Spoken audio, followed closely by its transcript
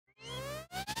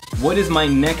what is my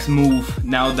next move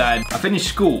now that I finished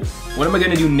school? What am I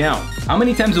gonna do now? How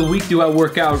many times a week do I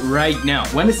work out right now?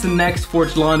 When is the next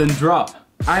Forge London drop?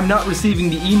 I'm not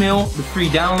receiving the email, the free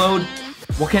download.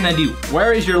 What can I do?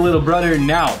 Where is your little brother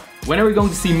now? When are we going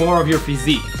to see more of your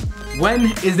physique?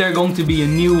 When is there going to be a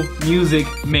new music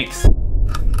mix?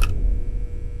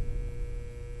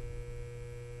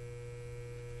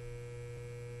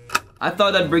 I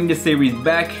thought I'd bring this series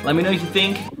back. Let me know what you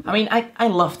think. I mean, I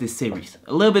love this series.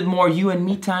 A little bit more you and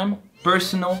me time,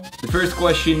 personal. The first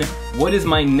question, what is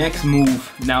my next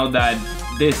move now that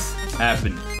this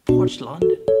happened? Forge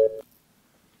London.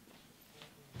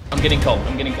 I'm getting cold,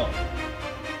 I'm getting cold.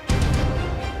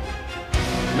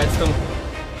 Met some...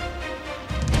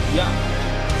 Yeah.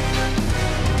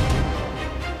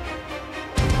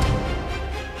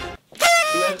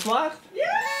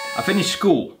 I finished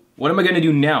school. What am I gonna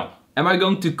do now? Am I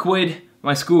going to quit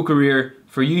my school career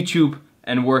for YouTube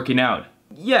and working out?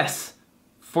 Yes,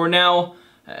 for now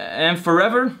and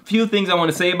forever. Few things I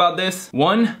want to say about this.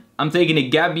 One, I'm taking a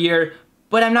gap year,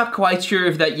 but I'm not quite sure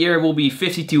if that year will be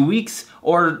 52 weeks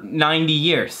or 90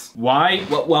 years. Why?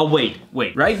 Well, wait.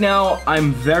 Right now,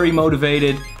 I'm very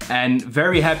motivated and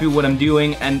very happy with what I'm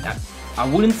doing, and I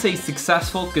wouldn't say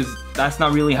successful because that's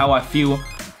not really how I feel.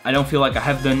 I don't feel like I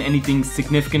have done anything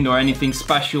significant or anything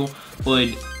special, but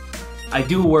I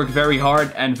do work very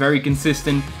hard and very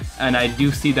consistent, and I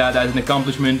do see that as an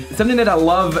accomplishment. It's something that I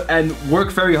love and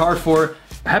work very hard for,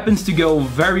 happens to go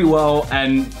very well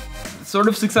and sort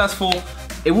of successful.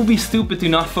 It would be stupid to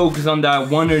not focus on that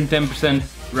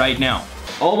 110% right now.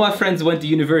 All my friends went to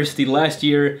university last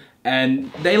year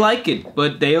and they like it,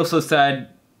 but they also said,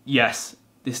 yes,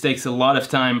 this takes a lot of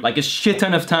time, like a shit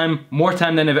ton of time, more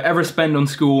time than I've ever spent on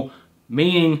school,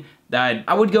 meaning that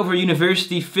I would go for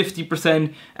university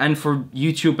 50% and for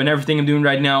YouTube and everything I'm doing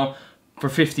right now for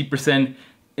 50%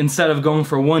 instead of going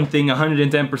for one thing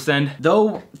 110%.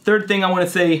 Though, third thing I want to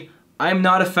say, I'm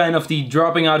not a fan of the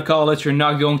dropping out college or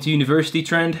not going to university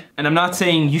trend. And I'm not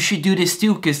saying you should do this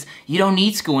too because you don't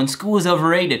need school and school is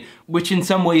overrated, which in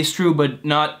some way is true, but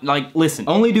not like, listen,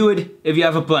 only do it if you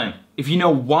have a plan. If you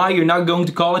know why you're not going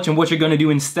to college and what you're going to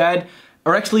do instead,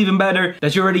 or actually even better,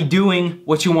 that you're already doing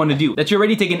what you want to do. That you're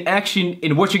already taking action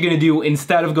in what you're gonna do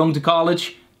instead of going to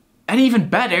college. And even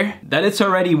better, that it's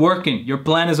already working. Your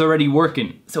plan is already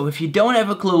working. So if you don't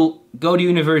have a clue, go to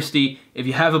university. If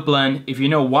you have a plan, if you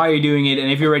know why you're doing it,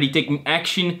 and if you're already taking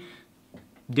action,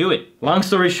 do it. Long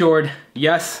story short,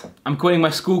 yes, I'm quitting my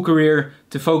school career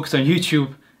to focus on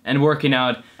YouTube and working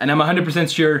out. And I'm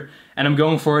 100% sure, and I'm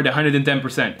going for it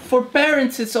 110%. For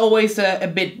parents, it's always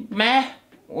a bit meh.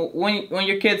 When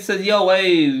your kid says, yo,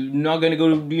 hey, not gonna go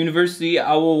to university,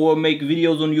 I will make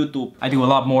videos on YouTube. I do a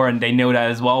lot more and they know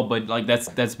that as well, but like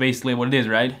that's basically what it is,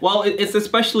 right? Well, it's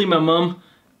especially my mom,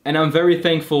 and I'm very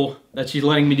thankful that she's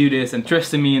letting me do this and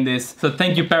trusting me in this. So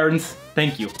thank you, parents,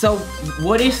 thank you. So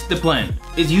what is the plan?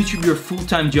 Is YouTube your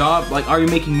full-time job? Like, are you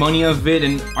making money off of it,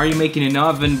 and are you making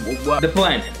enough, and what? The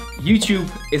plan. YouTube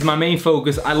is my main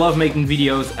focus. I love making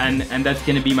videos and that's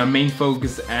gonna be my main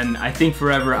focus, and I think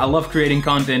forever. I love creating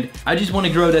content. I just want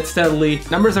to grow that steadily.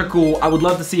 Numbers are cool. I would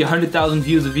love to see 100,000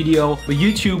 views a video. But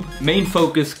YouTube, main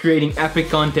focus, creating epic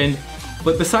content.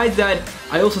 But besides that,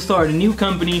 I also started a new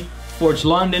company, Forge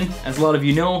London, as a lot of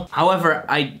you know. However,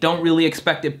 I don't really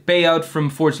expect a payout from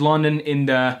Forge London in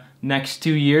the next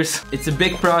 2 years. It's a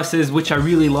big process, which I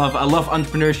really love. I love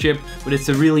entrepreneurship, but it's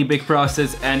a really big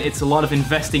process and it's a lot of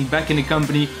investing back in the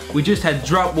company. We just had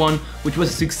drop 1, which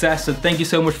was a success, so thank you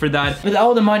so much for that. But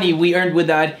all the money we earned with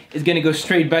that is gonna go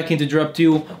straight back into drop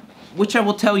 2, which I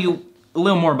will tell you a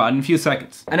little more about in a few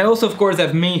seconds. And I also, of course,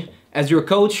 have me as your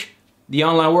coach, the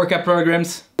online workout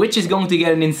programs, which is going to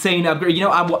get an insane upgrade. You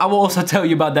know, I will also tell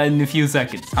you about that in a few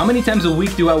seconds. How many times a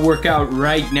week do I work out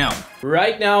right now?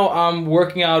 Right now, I'm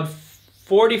working out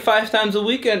 45 times a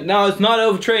week, and now it's not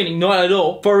overtraining, not at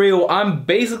all. For real, I'm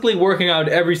basically working out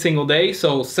every single day,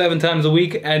 so 7 times a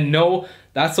week, and no,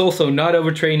 that's also not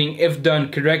overtraining if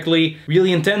done correctly.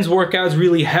 Really intense workouts,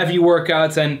 really heavy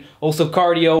workouts, and also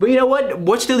cardio. But you know what?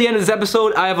 Watch till the end of this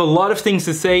episode. I have a lot of things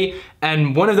to say,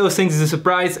 and one of those things is a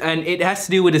surprise, and it has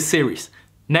to do with a series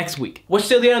next week. Watch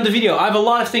till the end of the video. I have a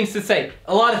lot of things to say.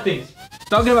 A lot of things.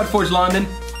 Talking about Forge London,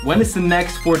 when is the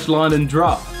next Forge London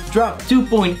drop? Drop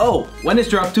 2.0. When is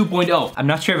drop 2.0? I'm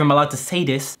not sure if I'm allowed to say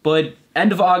this, but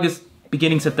end of August,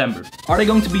 beginning September. Are there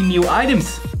going to be new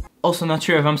items? Also not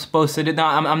sure if I'm supposed to. No,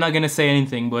 I'm not gonna say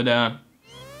anything, but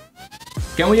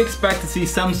can we expect to see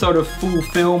some sort of full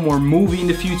film or movie in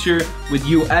the future with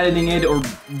you editing it or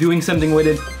doing something with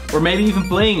it, or maybe even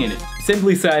playing in it?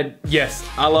 Simply said, yes,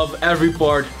 I love every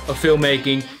part of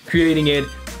filmmaking, creating it,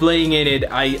 playing in it.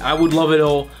 I would love it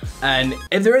all. And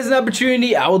if there is an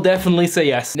opportunity, I will definitely say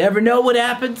yes. Never know what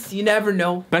happens, you never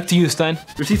know. Back to you, Stein.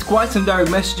 Received quite some direct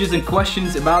messages and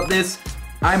questions about this.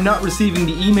 I'm not receiving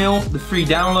the email, the free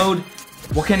download.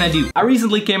 What can I do? I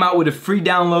recently came out with a free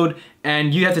download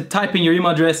and you have to type in your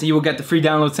email address and you will get the free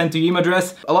download sent to your email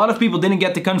address. A lot of people didn't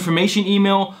get the confirmation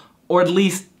email, or at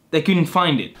least they couldn't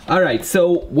find it. Alright,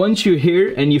 so once you're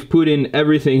here and you've put in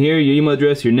everything here, your email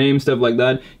address, your name, stuff like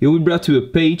that, you'll be brought to a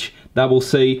page that will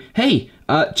say, hey,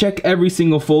 check every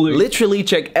single folder. Literally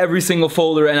check every single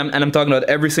folder, and I'm talking about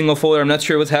every single folder. I'm not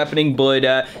sure what's happening,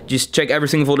 but just check every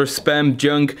single folder, spam,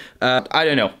 junk, I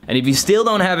don't know. And if you still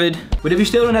don't have it, but if you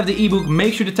still don't have the ebook,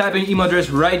 make sure to type in your email address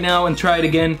right now and try it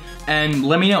again, and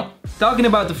let me know. Talking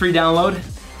about the free download,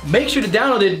 make sure to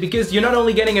download it because you're not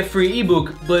only getting a free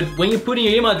ebook, but when you put in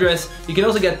your email address, you can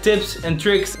also get tips and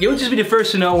tricks. You'll just be the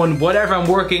first to know on whatever I'm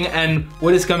working and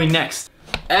what is coming next.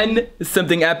 And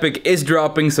something epic is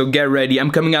dropping, so get ready.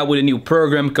 I'm coming out with a new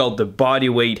program called the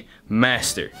Bodyweight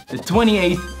Master. The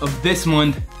 28th of this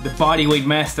month, the Bodyweight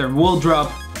Master will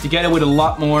drop together with a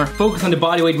lot more. Focus on the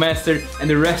Bodyweight Master and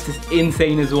the rest is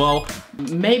insane as well.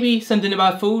 Maybe something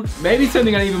about food. Maybe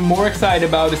something I'm even more excited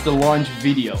about is the launch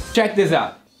video. Check this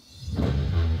out.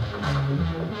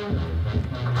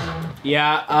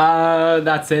 Yeah,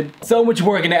 that's it. So much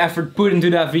work and effort put into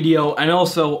that video, and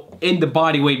also in the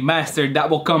Bodyweight Master that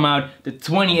will come out the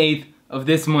 28th of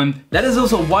this month. That is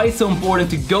also why it's so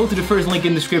important to go to the first link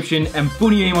in the description and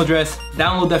put in your email address,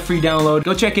 download that free download,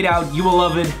 go check it out, you will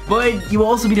love it. But you will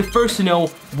also be the first to know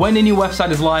when the new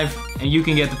website is live and you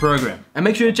can get the program. And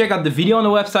make sure to check out the video on the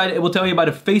website. It will tell you about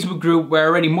a Facebook group where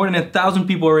already more than 1,000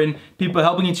 people are in, people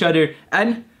helping each other,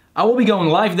 and I will be going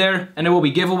live there, and there will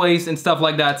be giveaways and stuff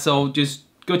like that, so just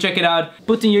go check it out.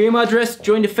 Put in your email address,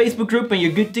 join the Facebook group, and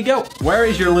you're good to go. Where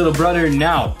is your little brother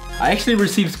now? I actually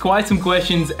received quite some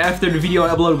questions after the video I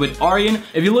uploaded with Arjen.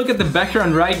 If you look at the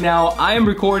background right now, I am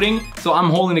recording, so I'm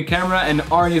holding the camera and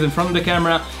Arjen is in front of the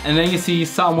camera, and then you see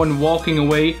someone walking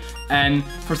away, and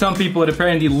for some people it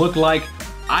apparently looked like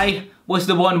I was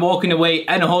the one walking away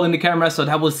and holding the camera, so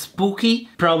that was spooky.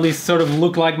 Probably sort of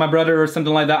looked like my brother or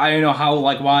something like that. I don't know how,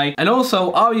 like why. And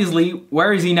also, obviously,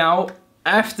 where is he now?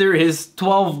 After his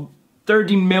 13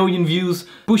 million views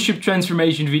push-up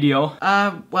transformation video.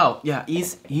 Well, yeah,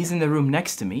 he's in the room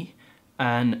next to me,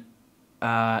 and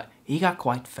he got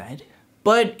quite fed.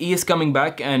 But he is coming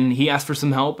back and he asked for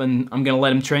some help, and I'm gonna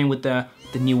let him train with the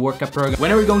new workout program.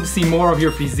 When are we going to see more of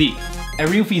your physique? A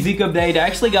real physique update. I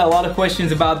actually got a lot of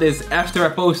questions about this after I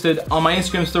posted on my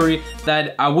Instagram story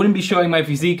that I wouldn't be showing my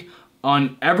physique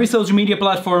on every social media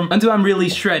platform until I'm really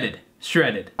shredded.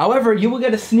 However, you will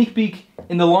get a sneak peek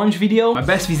in the launch video. My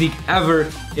best physique ever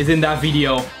is in that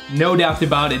video. No doubt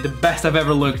about it, the best I've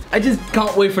ever looked. I just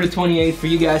can't wait for the 28th for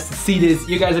you guys to see this.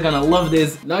 You guys are gonna love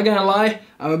this. Not gonna lie,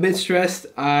 I'm a bit stressed.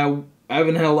 I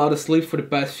haven't had a lot of sleep for the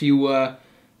past few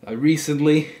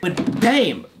recently. But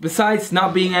damn, besides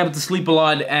not being able to sleep a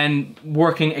lot and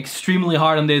working extremely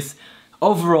hard on this,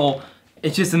 overall,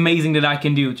 it's just amazing that I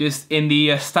can do, just in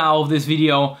the style of this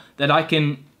video, that I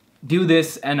can do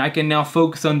this and I can now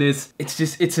focus on this.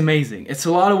 It's amazing. It's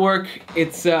a lot of work.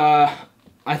 It's,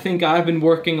 I think I've been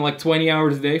working like 20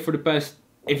 hours a day for the past,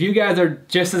 if you guys are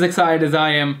just as excited as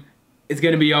I am, it's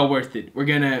gonna be all worth it. We're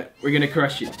gonna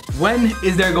crush it. When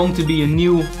is there going to be a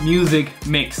new music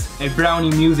mix? A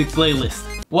Browney music playlist?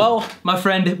 Well, my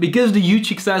friend, because of the huge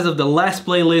success of the last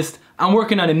playlist, I'm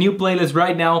working on a new playlist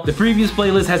right now. The previous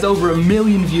playlist has over 1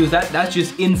 million views. That's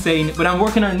just insane. But I'm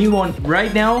working on a new one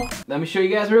right now. Let me show you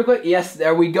guys real quick. Yes,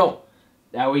 there we go.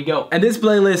 There we go. And this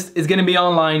playlist is gonna be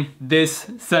online this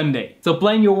Sunday. So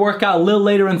plan your workout a little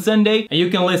later on Sunday and you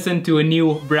can listen to a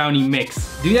new Browney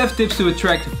mix. Do you have tips to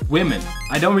attract women?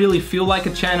 I don't really feel like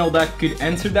a channel that could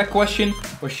answer that question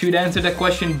or should answer that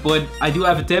question, but I do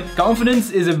have a tip.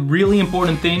 Confidence is a really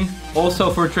important thing also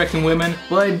for attracting women,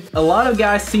 but a lot of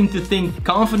guys seem to think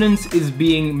confidence is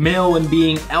being male and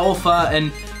being alpha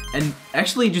and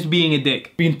actually just being a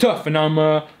dick. Being tough, and I'm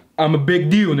a big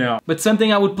deal now. But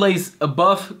something I would place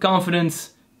above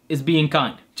confidence is being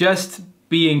kind. Just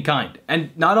being kind. And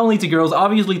not only to girls,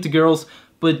 obviously to girls,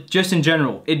 but just in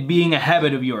general. It being a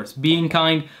habit of yours. Being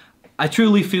kind. I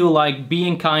truly feel like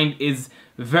being kind is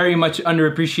very much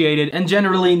underappreciated and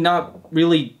generally not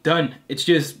really done. It's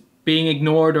just being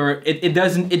ignored, or it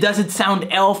doesn't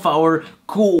sound alpha or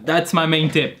cool. That's my main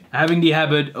tip. Having the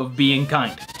habit of being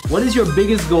kind. What is your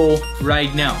biggest goal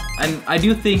right now? And I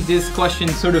do think this question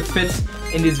sort of fits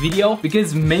in this video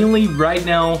because mainly right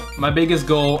now my biggest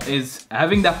goal is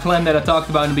having that plan that I talked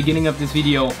about in the beginning of this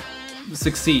video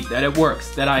succeed, that it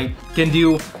works, that I can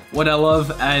do what I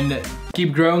love and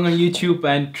keep growing on YouTube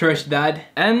and crush that.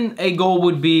 And a goal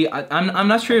would be, I'm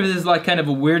not sure if this is like kind of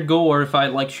a weird goal or if I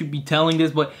like should be telling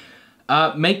this, but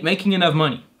making enough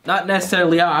money. Not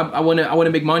necessarily, I wanna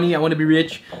make money, I wanna be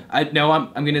rich. I'm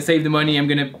gonna save the money, I'm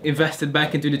gonna invest it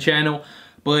back into the channel,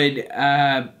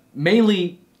 but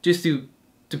mainly just to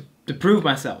prove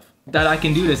myself that I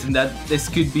can do this and that this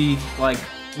could be like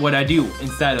what I do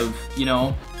instead of, you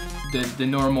know, the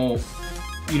normal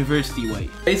university way.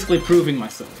 Basically proving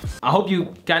myself. I hope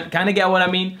you kind of get what I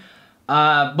mean.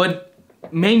 But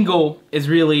main goal is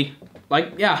really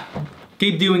like, yeah,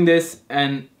 keep doing this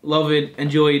and love it,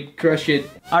 enjoy it, crush it.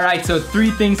 Alright, so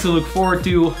 3 things to look forward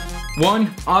to.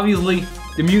 1, obviously,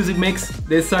 the music mix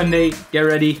this Sunday, get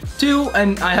ready. 2,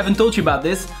 and I haven't told you about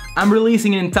this, I'm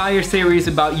releasing an entire series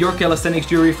about your calisthenics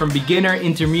journey from beginner,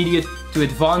 intermediate to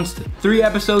advanced. 3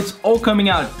 episodes all coming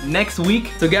out next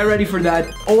week, so get ready for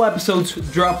that. All episodes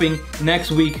dropping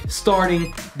next week,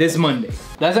 starting this Monday.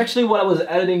 That's actually what I was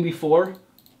editing before.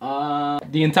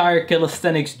 The entire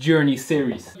calisthenics journey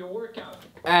series. Your workout.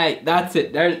 Hey, that's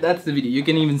it. That's the video. You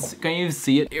can even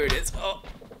see it. Here it is. Oh.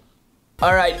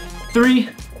 All right, 3.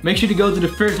 Make sure to go to the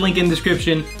first link in the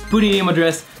description, put your email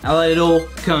address, and let it all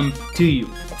come to you.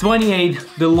 28,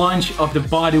 the launch of the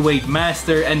Bodyweight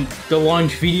Master and the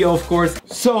launch video, of course.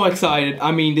 So excited.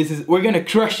 I mean, we're gonna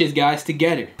crush this, guys,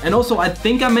 together. And also, I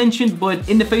think I mentioned, but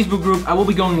in the Facebook group, I will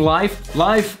be going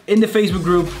live in the Facebook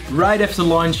group right after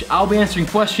launch. I'll be answering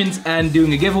questions and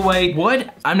doing a giveaway.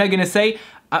 What? I'm not gonna say.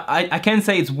 I can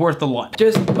say it's worth a lot.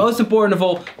 Just most important of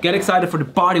all, get excited for the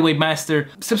Bodyweight Master.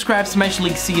 Subscribe, smash the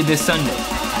link, see you this Sunday.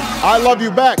 I love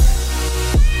you back.